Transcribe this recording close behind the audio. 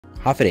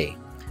Hafiday.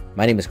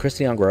 My name is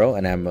Christian Guerrero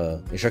and I'm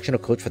an instructional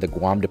coach for the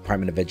Guam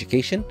Department of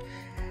Education.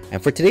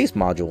 And for today's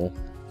module,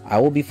 I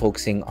will be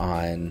focusing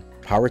on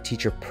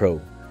PowerTeacher Pro,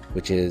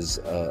 which is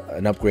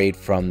an upgrade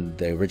from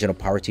the original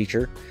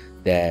PowerTeacher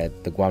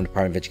that the Guam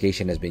Department of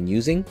Education has been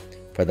using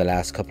for the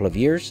last couple of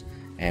years.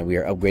 And we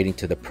are upgrading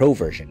to the Pro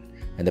version.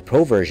 And the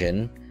Pro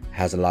version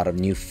has a lot of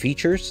new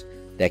features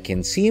that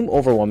can seem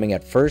overwhelming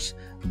at first,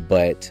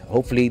 but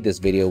hopefully this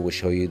video will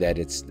show you that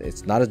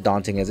it's not as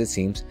daunting as it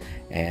seems,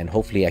 and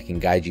hopefully I can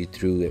guide you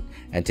through it.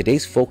 And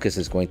today's focus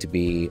is going to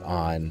be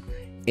on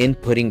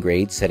inputting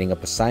grades, setting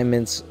up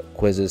assignments,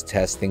 quizzes,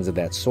 tests, things of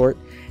that sort,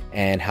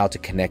 and how to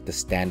connect the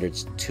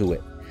standards to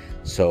it.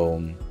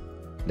 So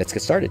let's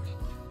get started.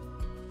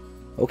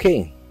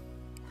 Okay,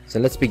 so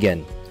let's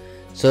begin.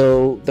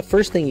 So the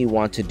first thing you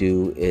want to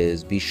do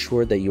is be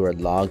sure that you are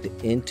logged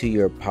into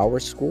your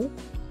PowerSchool.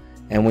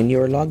 And when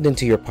you're logged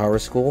into your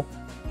PowerSchool,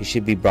 you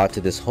should be brought to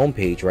this home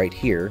page right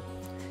here,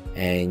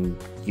 and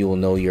you will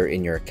know you're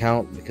in your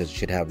account because it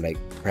should have like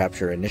perhaps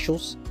your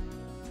initials.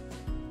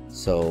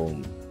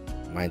 So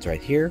mine's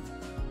right here.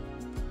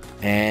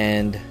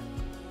 And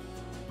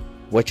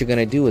what you're going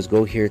to do is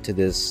go here to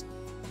this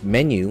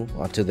menu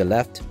to the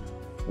left,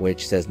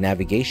 which says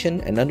navigation,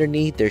 and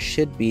underneath there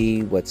should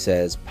be what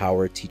says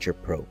PowerTeacher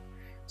Pro.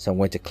 So I'm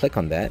going to click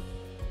on that,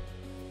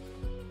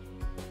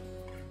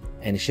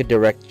 and it should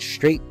direct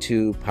straight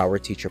to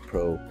PowerTeacher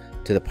Pro,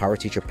 to the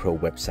PowerTeacher Pro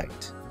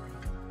website.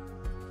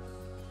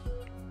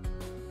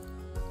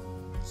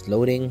 It's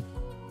loading.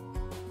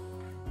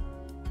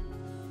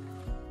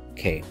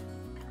 Okay,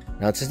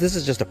 now since this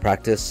is just a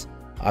practice,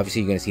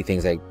 obviously you're going to see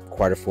things like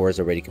quarter 4 is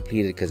already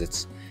completed because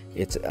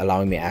it's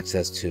allowing me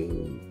access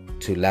to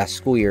last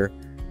school year,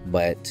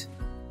 but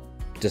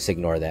just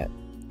ignore that.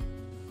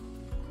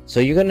 So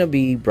you're going to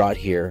be brought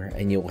here,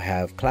 and you'll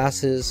have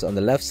classes on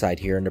the left side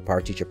here under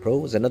PowerTeacher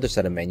Pro is another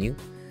set of menu,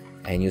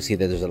 and you'll see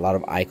that there's a lot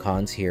of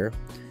icons here.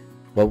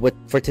 But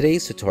for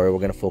today's tutorial, we're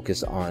going to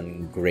focus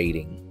on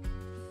grading.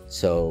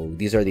 So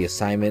these are the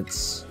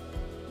assignments.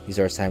 These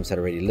are assignments that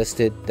are already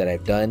listed that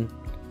I've done.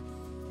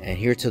 And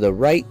here to the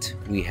right,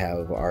 we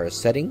have our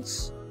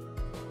settings,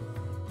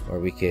 where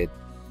we could,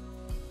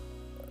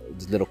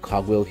 this little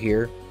cogwheel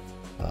here,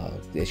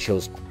 it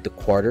shows the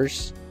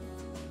quarters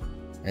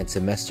and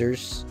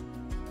semesters.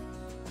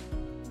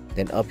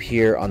 Then up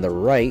here on the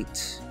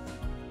right,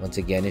 once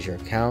again, is your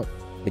account.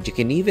 But you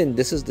can even,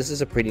 this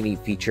is a pretty neat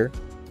feature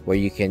where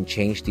you can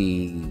change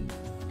the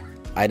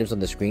items on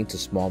the screen to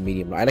small,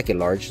 medium. I like it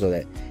large so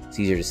that it's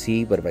easier to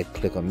see, but if I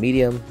click on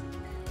medium,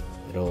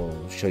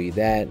 it'll show you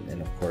that,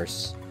 and of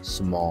course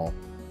small,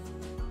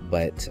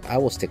 but I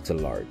will stick to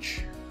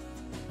large.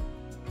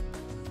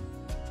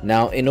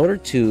 Now in order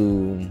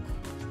to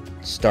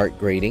start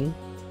grading,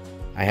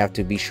 I have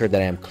to be sure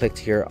that I am clicked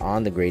here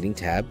on the grading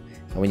tab,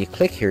 and when you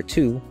click here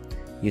too,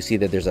 you see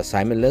that there's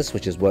assignment list,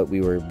 which is what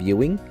we were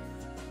viewing.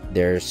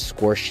 There's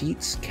score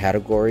sheets,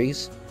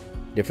 categories,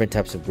 different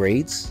types of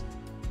grades.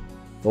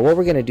 But what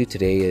we're going to do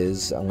today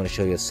is I'm going to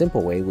show you a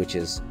simple way, which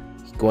is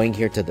going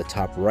here to the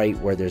top right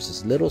where there's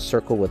this little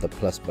circle with a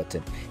plus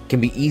button. It can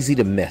be easy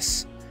to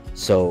miss,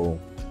 so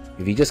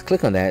if you just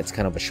click on that, it's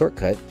kind of a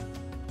shortcut,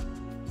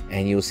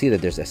 and you'll see that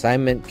there's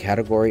assignment,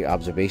 category,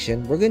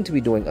 observation. We're going to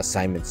be doing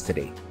assignments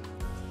today.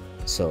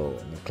 So I'm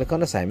going to click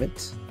on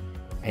assignments,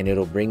 and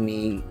it'll bring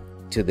me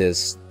to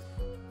this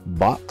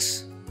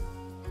box,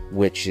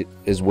 which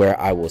is where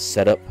I will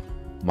set up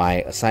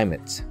my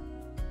assignments.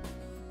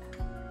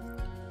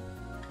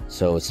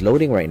 So it's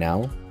loading right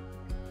now,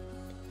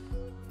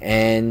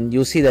 and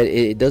you'll see that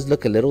it does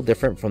look a little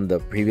different from the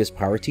previous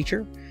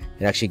PowerTeacher.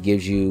 It actually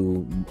gives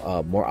you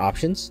more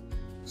options.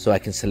 So I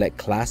can select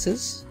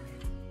classes.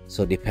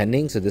 So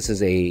depending, so this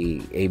is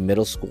a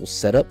middle school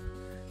setup.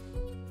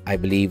 I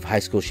believe high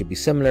school should be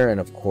similar, and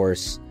of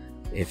course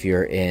if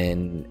you're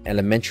in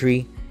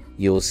elementary,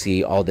 you'll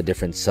see all the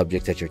different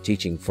subjects that you're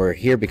teaching. For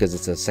here, because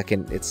it's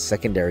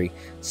secondary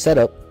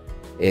setup,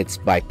 it's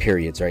by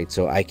periods, right?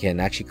 So I can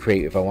actually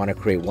create, if I want to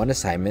create one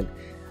assignment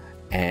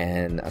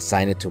and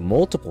assign it to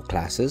multiple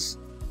classes,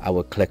 I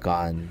would click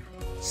on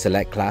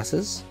select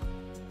classes,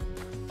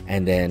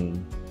 and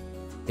then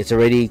it's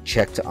already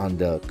checked on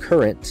the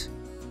current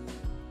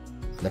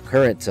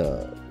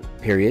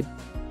period.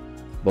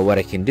 But what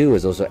I can do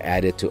is also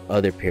add it to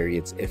other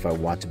periods if I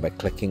want to by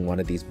clicking one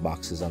of these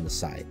boxes on the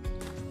side.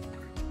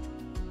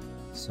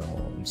 So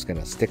I'm just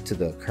gonna stick to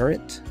the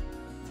current,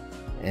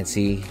 and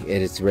see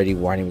it's already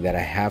warning me that I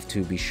have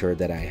to be sure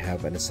that I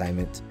have an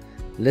assignment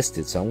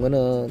listed. So I'm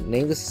gonna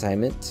name this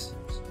assignment,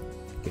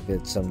 give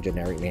it some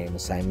generic name,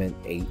 assignment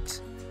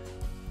 8,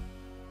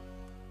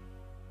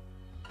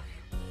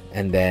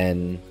 and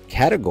then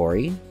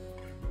category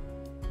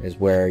is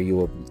where you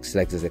will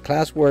select as a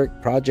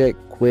classwork, project,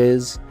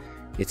 quiz.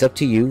 It's up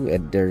to you,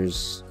 and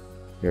there's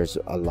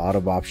a lot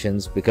of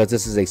options. Because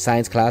this is a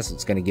science class,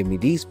 it's going to give me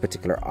these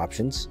particular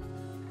options,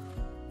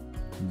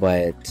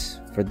 but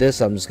for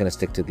this I'm just going to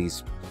stick to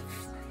these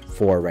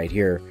 4 right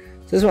here.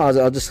 So this one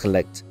I'll just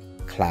select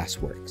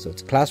classwork. So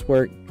it's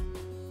classwork,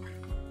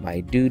 my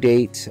due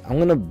date. I'm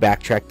going to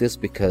backtrack this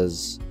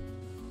because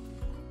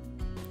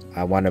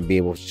I want to be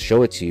able to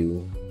show it to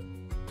you.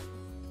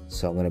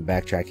 So I'm going to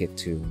backtrack it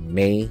to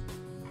May.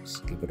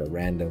 Just give it a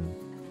random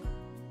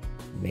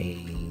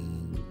May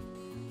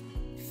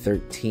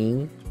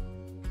 13.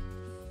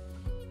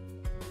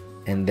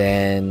 And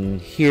then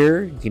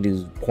here you can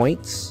do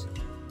points,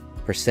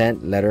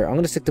 percent, letter. I'm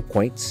going to stick to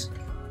points.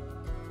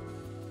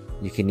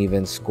 You can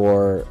even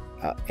score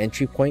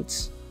entry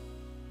points.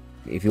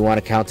 If you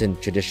want to count in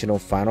traditional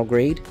final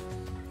grade,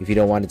 if you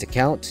don't want it to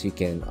count, you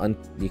can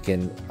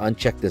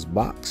uncheck this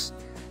box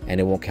and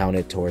it won't count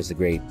it towards the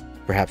grade.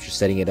 Perhaps you're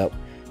setting it up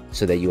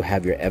so that you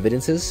have your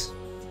evidences,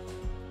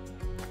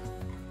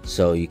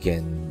 so you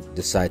can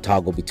decide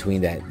toggle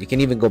between that. You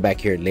can even go back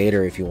here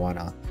later if you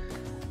wanna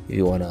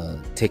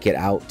take it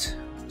out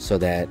so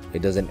that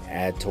it doesn't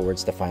add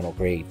towards the final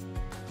grade.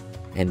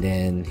 And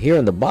then here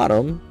on the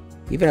bottom,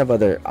 you even have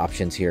other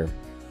options here.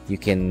 You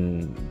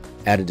can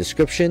add a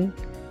description.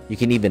 You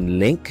can even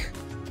link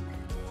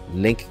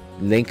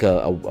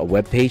a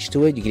web page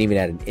to it. You can even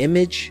add an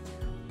image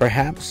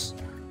perhaps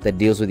that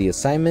deals with the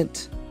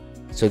assignment.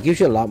 So it gives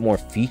you a lot more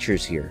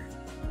features here.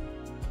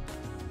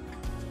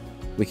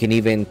 We can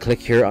even click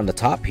here on the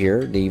top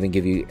here. They even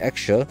give you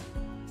extra.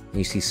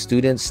 You see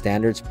students,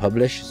 standards,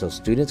 publish. So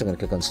students, I'm going to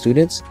click on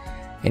students,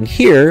 and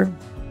here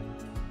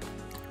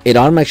it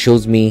automatically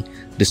shows me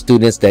the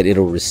students that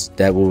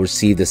will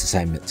receive this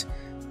assignment.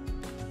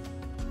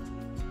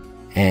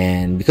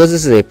 And because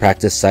this is a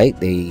practice site,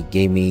 they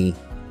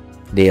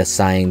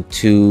assigned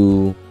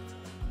two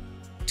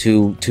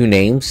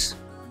names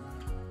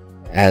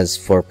as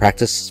for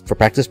practice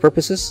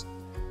purposes.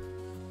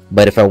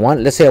 But if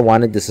let's say I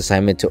wanted this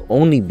assignment to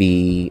only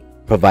be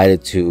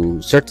provided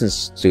to certain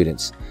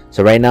students.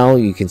 So right now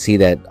you can see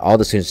that all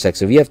the students are selected.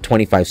 So if you have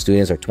 25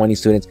 students or 20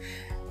 students,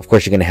 of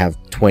course you're going to have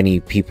 20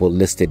 people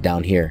listed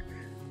down here.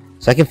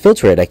 So I can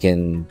filter it. I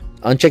can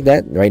uncheck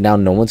that. Right now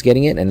no one's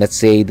getting it. And let's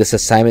say this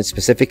assignment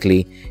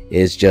specifically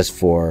is just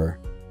for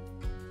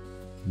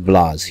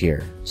BLAS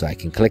here. So I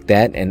can click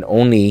that and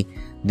only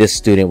this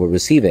student will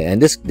receive it.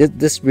 And this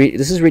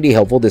is really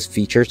helpful, this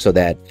feature, so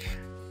that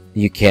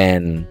you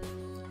can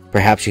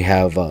perhaps you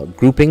have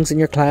groupings in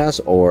your class,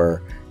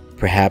 or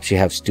perhaps you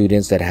have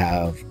students that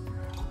have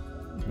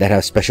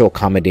special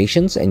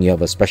accommodations and you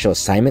have a special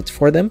assignment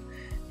for them.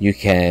 You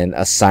can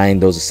assign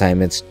those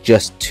assignments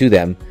just to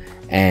them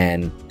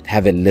and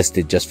have it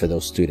listed just for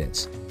those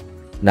students.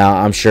 Now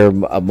I'm sure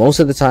most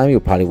of the time you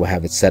probably will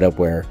have it set up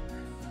where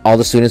all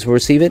the students will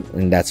receive it,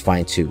 and that's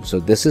fine too. So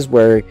this is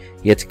where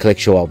you have to click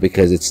show all,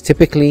 because it's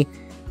typically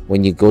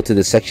when you go to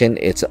the section,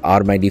 it's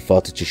automatically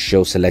defaulted to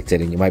show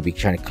selected, and you might be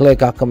trying to click,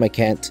 how come I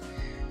can't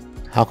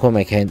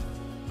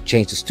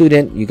change the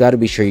student? You got to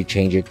be sure you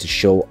change it to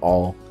show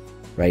all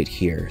right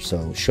here.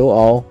 So show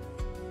all,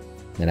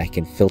 then I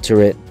can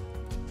filter it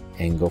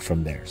and go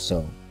from there.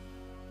 So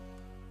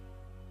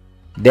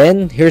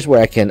then here's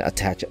where I can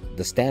attach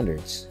the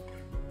standards.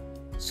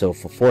 So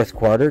for fourth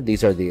quarter,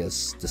 these are the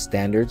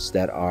standards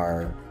that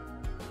are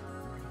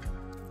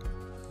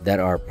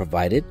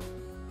provided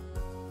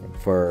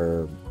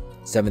for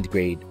 7th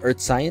grade Earth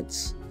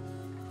Science.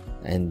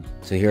 And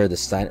so here are the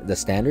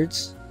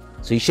standards.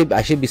 So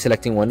I should be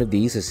selecting one of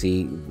these to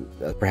see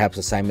perhaps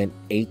assignment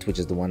 8, which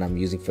is the one I'm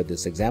using for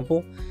this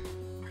example.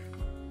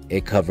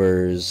 It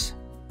covers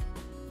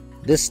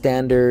this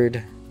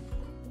standard,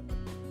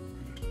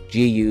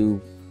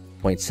 GU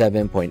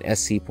 0.7,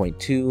 .SC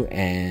 0.2,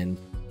 and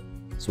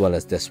as well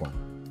as this one.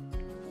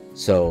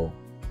 So,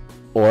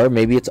 or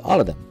maybe it's all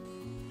of them,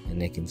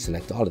 and they can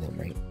select all of them,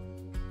 right?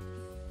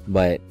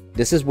 But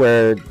this is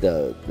where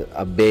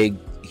a big,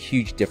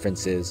 huge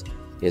difference is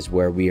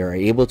where we are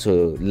able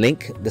to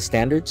link the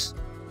standards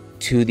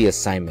to the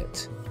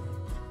assignment.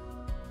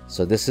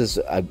 So this is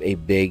a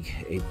big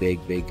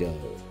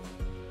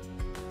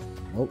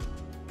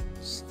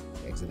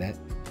exit that.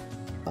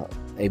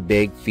 A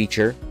big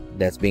feature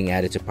that's being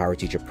added to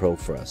PowerTeacher Pro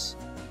for us.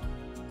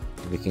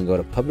 We can go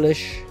to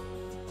publish,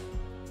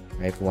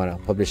 right? If you want to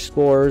publish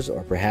scores,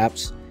 or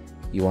perhaps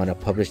you want to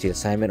publish the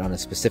assignment on a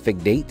specific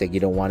date that you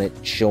don't want it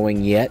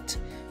showing yet,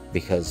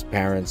 because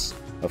parents,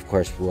 of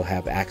course, will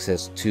have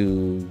access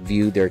to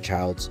view their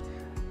child's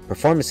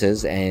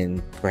performances,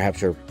 and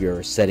perhaps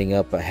you're setting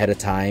up ahead of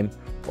time,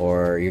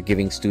 or you're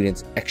giving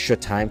students extra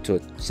time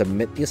to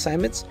submit the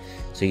assignments.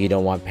 So you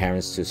don't want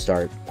parents to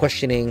start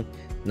questioning,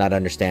 not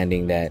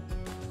understanding that,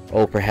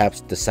 oh,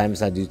 perhaps the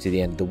assignment's not due to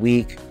the end of the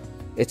week.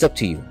 It's up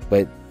to you,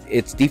 but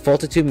it's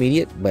defaulted to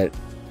immediate, but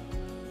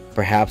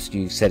perhaps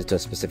you set it to a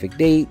specific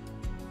date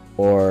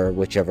or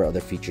whichever other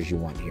features you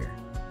want here.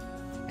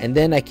 And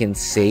then I can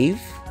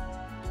save,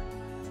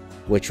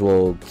 which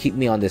will keep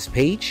me on this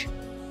page,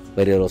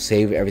 but it'll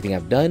save everything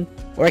I've done,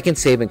 or I can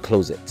save and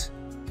close it.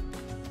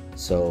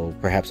 So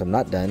perhaps I'm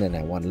not done and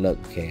I want to look,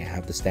 okay, I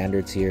have the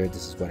standards here,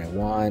 this is what I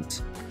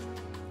want.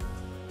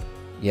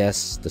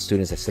 Yes, the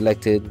students I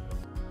selected,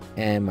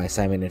 and my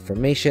assignment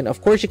information.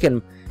 Of course, you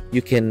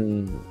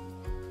can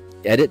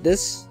edit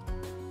this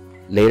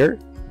later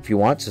if you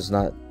want.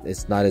 So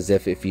it's not as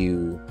if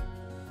you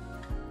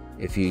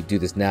do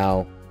this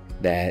now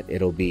that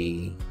it'll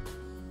be,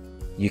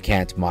 you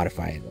can't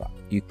modify it.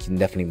 You can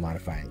definitely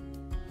modify it.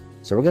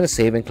 So we're going to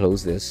save and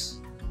close this.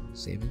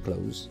 Save and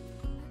close.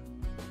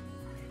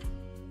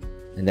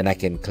 And then I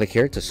can click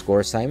here to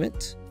score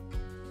assignment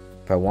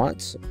if I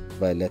want.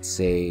 But let's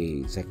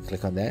say, so I can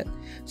click on that.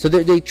 So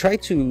they try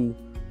to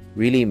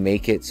really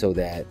make it so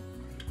that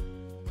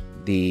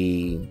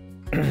the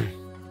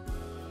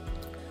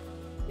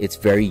it's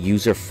very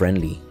user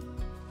friendly.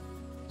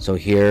 So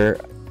here,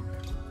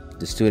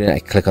 the student, I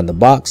click on the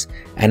box,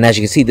 and as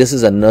you can see, this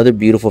is another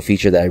beautiful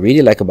feature that I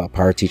really like about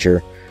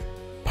PowerTeacher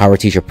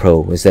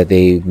Pro, is that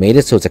they made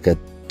it so it's like a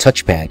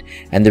touchpad.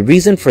 And the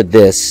reason for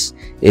this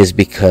is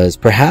because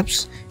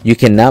perhaps you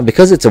can now,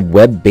 because it's a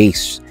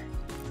web-based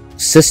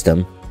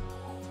system,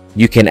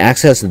 you can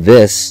access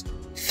this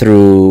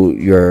through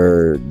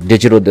your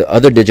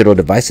other digital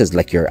devices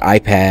like your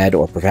iPad,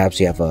 or perhaps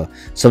you have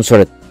some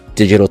sort of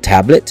digital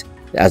tablet.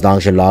 As long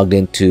as you're logged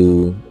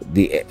into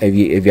if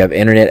you have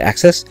internet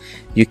access,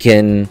 you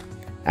can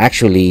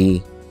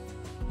actually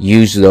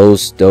use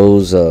these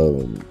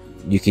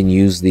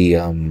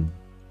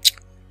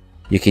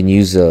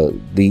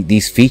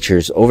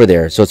features over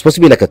there. So it's supposed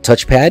to be like a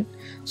touchpad,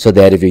 so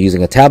that if you're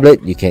using a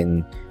tablet,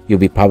 you'll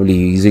be probably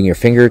using your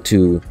finger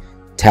to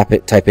type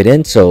it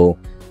in. So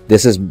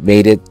this has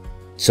made it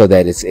so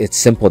that it's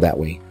simple that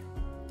way.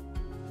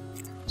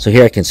 So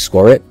here I can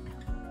score it.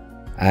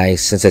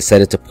 Since I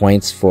set it to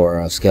points for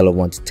a scale of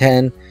 1 to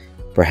 10,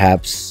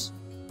 perhaps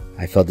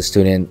I felt the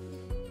student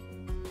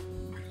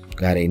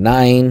got a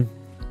 9,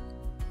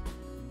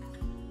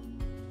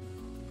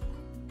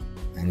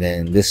 and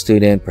then this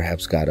student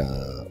perhaps got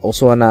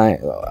also a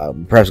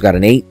 9, perhaps got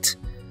an 8.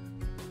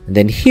 And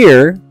then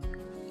here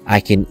I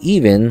can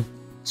even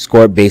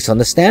score based on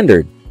the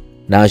standard.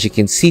 Now, as you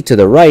can see to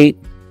the right,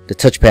 the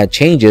touchpad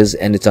changes,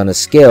 and it's on a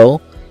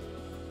scale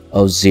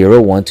of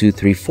 0, 1, 2,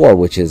 3, 4,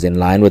 which is in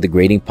line with the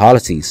grading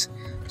policies.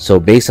 So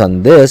based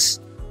on this,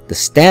 the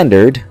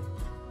standard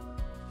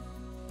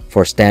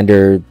for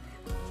standard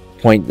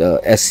point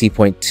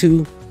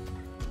SC.2,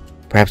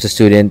 perhaps the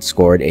student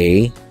scored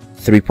a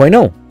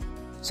 3.0.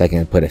 So I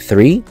can put a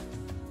 3.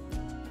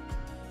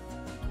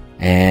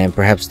 And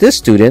perhaps this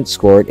student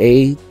scored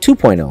a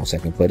 2.0, so I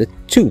can put a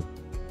 2.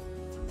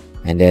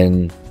 And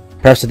then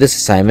perhaps for this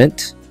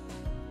assignment,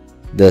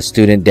 the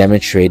student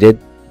demonstrated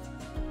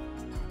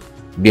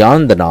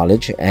beyond the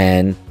knowledge,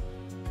 and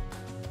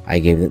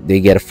they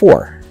get a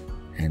 4.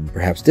 And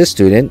perhaps this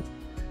student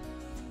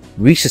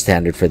reached the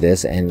standard for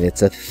this, and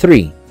it's a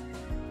 3.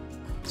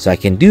 So I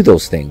can do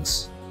those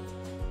things.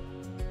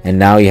 And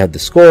now you have the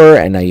score,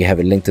 and now you have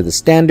it linked to the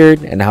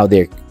standard and how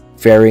they're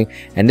varying.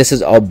 And this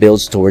is all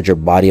builds towards your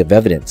body of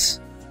evidence.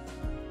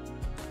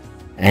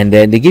 And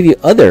then they give you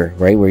other,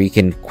 right, where you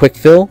can quick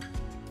fill.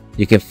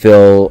 You can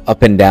fill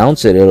up and down,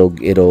 so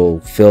it'll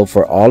fill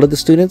for all of the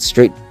students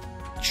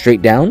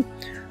straight down.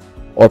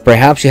 Or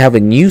perhaps you have a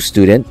new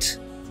student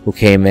who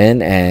came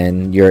in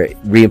and you're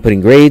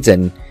re-inputting grades,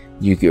 and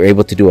you're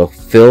able to do a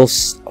fill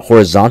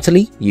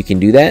horizontally. You can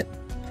do that.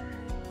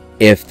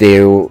 If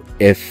they're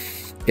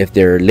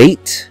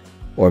late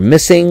or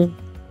missing,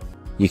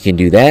 you can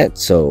do that.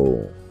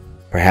 So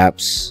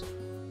perhaps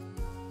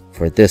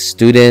for this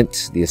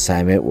student, the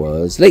assignment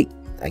was late.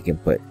 I can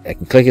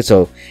click it.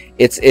 So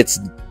it's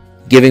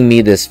giving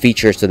me this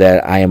feature so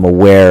that I am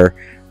aware,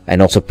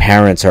 and also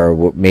parents are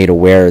made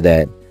aware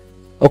that,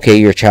 okay,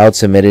 your child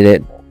submitted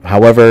it.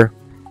 However,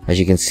 as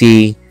you can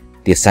see,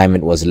 the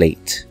assignment was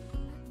late.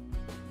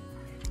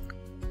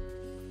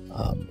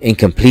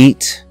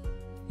 Incomplete,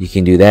 you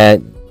can do that.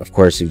 Of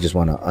course, you just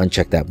want to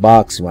uncheck that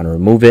box. You want to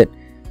remove it.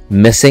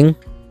 Missing,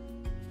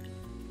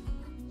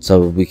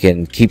 so we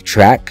can keep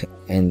track,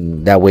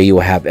 and that way you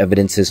will have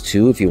evidences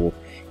too.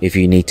 If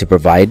you need to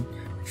provide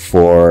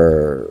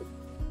for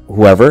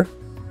whoever,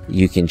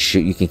 you can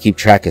keep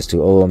track as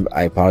to, oh,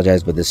 I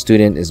apologize, but the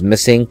student is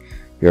missing.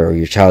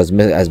 Your child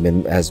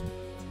has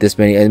this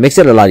many, and it makes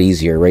it a lot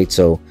easier, right?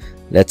 So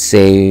let's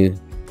say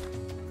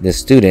this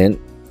student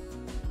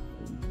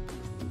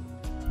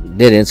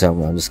didn't, so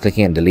I'm just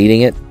clicking and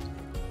deleting it,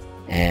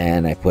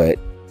 and I put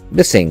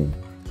missing.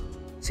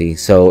 See,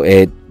 so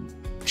it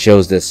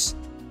shows this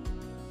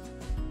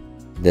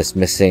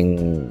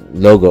missing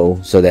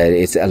logo, so that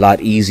it's a lot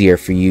easier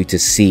for you to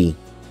see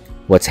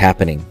what's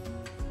happening.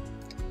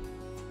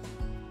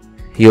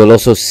 You'll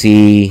also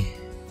see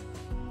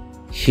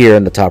here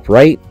in the top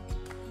right,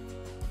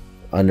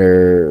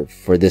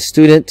 for this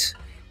student,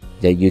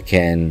 that you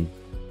can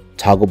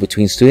toggle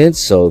between students.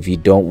 So if you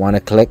don't want to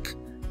click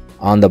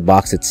on the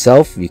box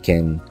itself, you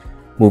can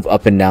move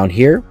up and down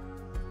here.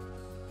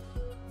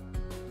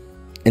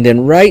 And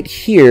then right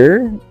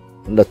here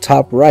on the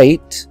top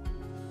right,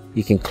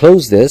 you can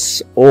close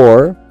this,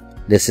 or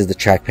this is the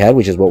trackpad,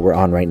 which is what we're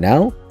on right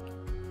now.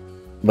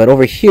 But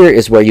over here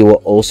is where you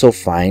will also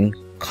find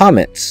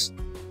comments.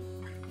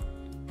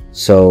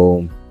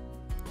 So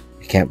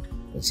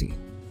let's see,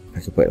 I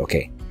can put,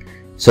 okay.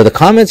 So the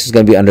comments is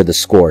going to be under the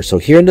score. So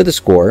here under the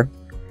score,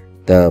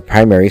 the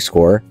primary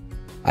score,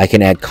 I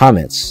can add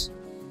comments.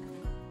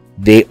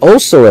 They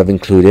also have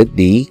included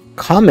the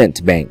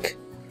comment bank.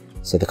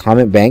 So the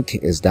comment bank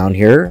is down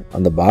here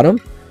on the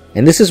bottom,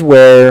 and this is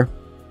where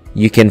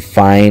you can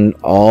find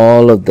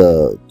all of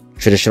the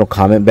traditional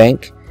comment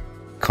banks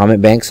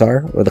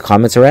are, where the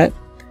comments are at.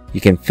 You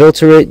can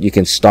filter it, you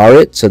can star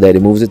it so that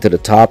it moves it to the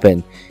top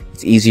and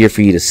it's easier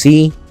for you to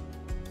see.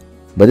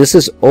 But this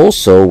is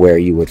also where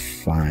you would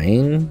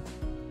find,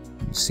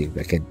 let's see if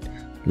I can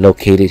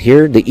locate it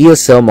here, the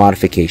ESL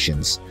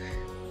modifications.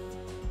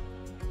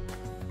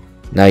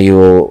 Now you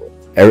will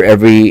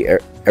every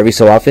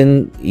so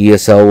often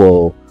ESL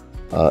will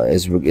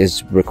is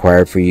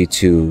required for you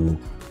to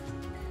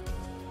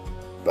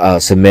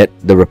submit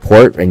the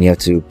report, and you have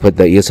to put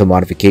the ESL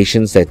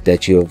modifications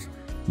that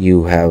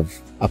you have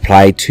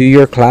applied to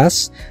your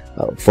class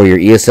for your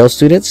ESL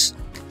students.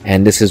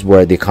 And this is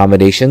where the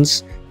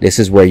accommodations, this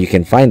is where you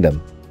can find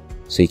them,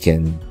 so you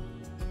can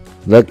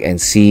look and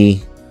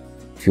see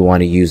if you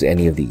want to use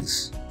any of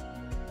these.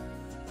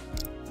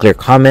 Clear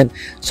comment.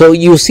 So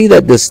you'll see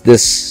that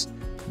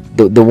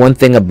the one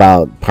thing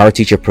about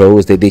PowerTeacher Pro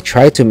is that they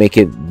try to make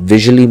it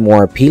visually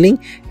more appealing,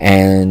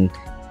 and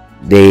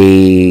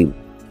they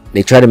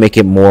try to make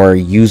it more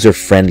user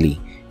friendly.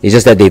 It's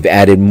just that they've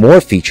added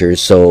more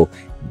features, so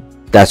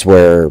that's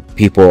where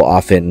people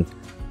often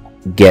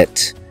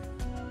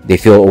they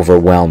feel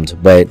overwhelmed.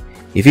 But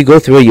if you go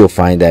through it, you'll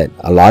find that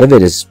a lot of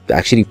it is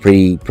actually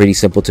pretty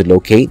simple to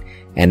locate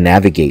and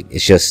navigate.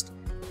 It's just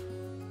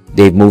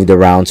they've moved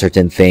around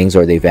certain things,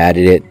 or they've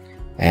added it,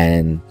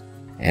 and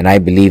I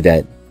believe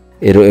that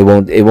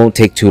it won't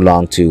take too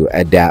long to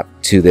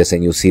adapt to this,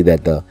 and you'll see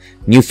that the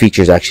new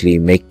features actually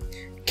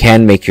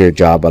can make your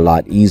job a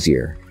lot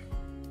easier.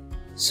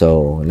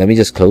 So let me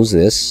just close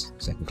this,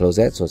 so I can close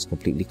that so it's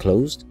completely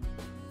closed.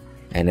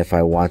 And if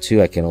I want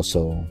to, I can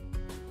also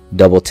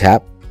double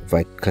tap. If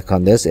I click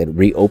on this, it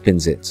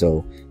reopens it.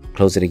 So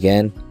close it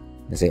again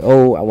and say,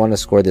 oh, I want to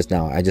score this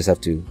now. I just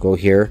have to go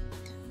here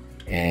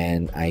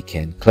and I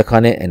can click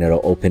on it, and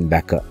it'll open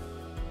back up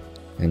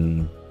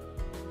and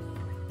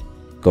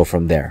go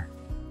from there.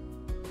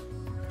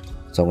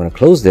 So I'm going to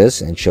close this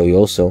and show you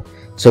also.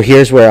 So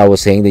here's where I was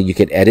saying that you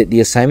could edit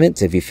the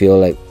assignment if you feel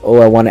like,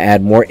 oh, I want to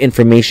add more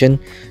information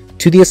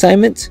to the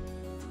assignment.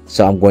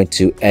 So I'm going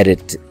to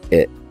edit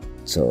it.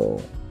 So,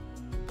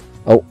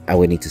 oh, I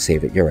would need to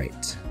save it. You're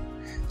right.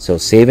 So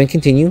save and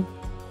continue.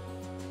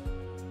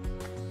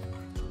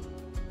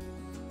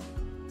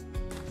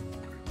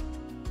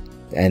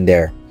 And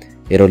there,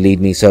 it'll lead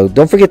me. So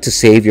don't forget to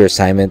save your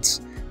assignments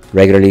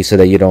regularly so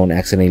that you don't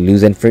accidentally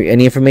lose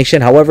any information.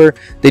 However,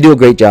 they do a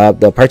great job.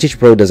 The PowerTeacher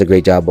Pro does a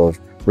great job of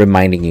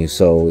reminding you,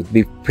 so it'd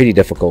be pretty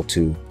difficult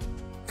to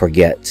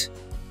forget.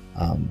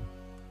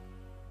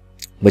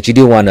 But you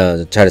do want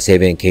to try to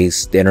save it in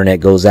case the internet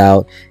goes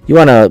out. You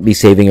want to be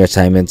saving your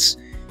assignments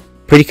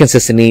pretty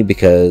consistently,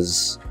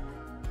 because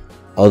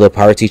although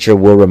PowerTeacher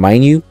will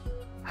remind you,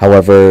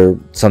 however,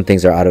 some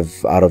things are out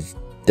of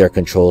their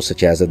control,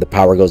 such as if the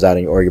power goes out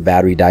or your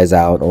battery dies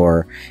out,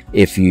 or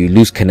if you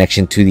lose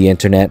connection to the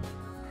internet,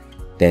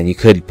 then you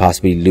could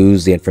possibly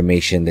lose the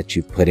information that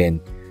you put in.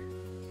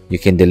 You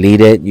can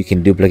delete it, you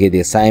can duplicate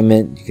the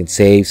assignment, you can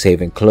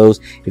save and close.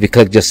 If you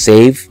click just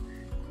save,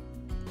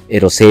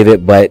 it'll save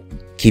it, but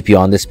keep you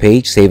on this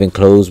page. Save and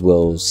close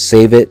will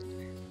save it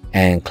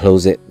and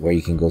close it, where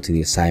you can go to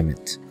the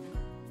assignment.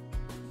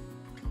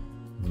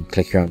 You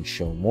click here on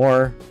show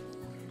more,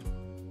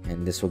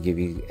 and this will give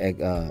you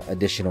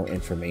additional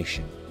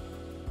information.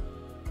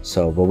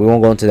 So, but we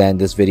won't go into that in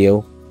this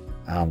video.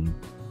 And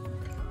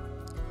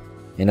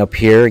up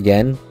here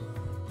again,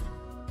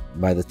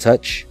 by the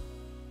touch,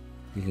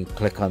 you can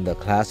click on the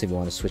class if you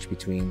want to switch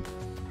between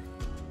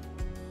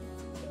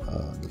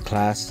the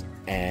class,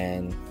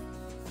 and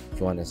if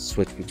you want to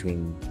switch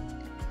between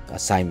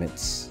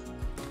assignments.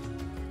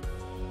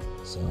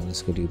 So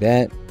let's go do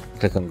that.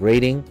 Click on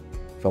grading.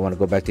 If I want to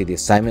go back to the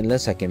assignment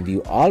list, I can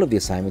view all of the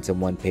assignments in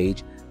one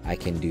page. I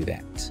can do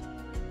that.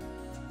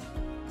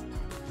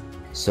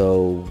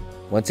 So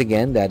once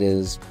again, that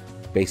is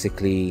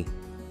basically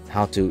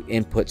how to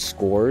input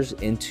scores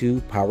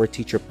into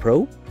PowerTeacher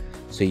Pro.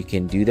 So you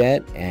can do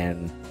that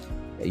and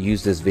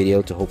use this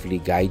video to hopefully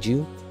guide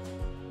you.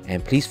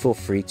 And please feel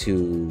free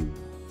to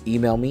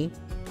email me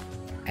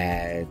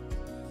at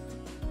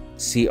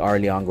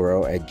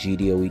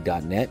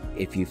crleonguerrero@gdoe.net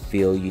if you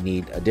feel you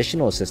need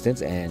additional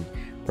assistance, and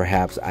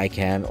perhaps I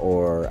can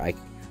or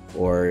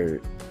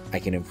I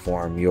can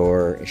inform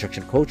your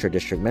instruction coach or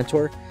district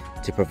mentor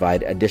to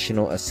provide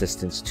additional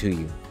assistance to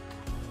you.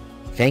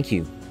 Thank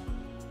you.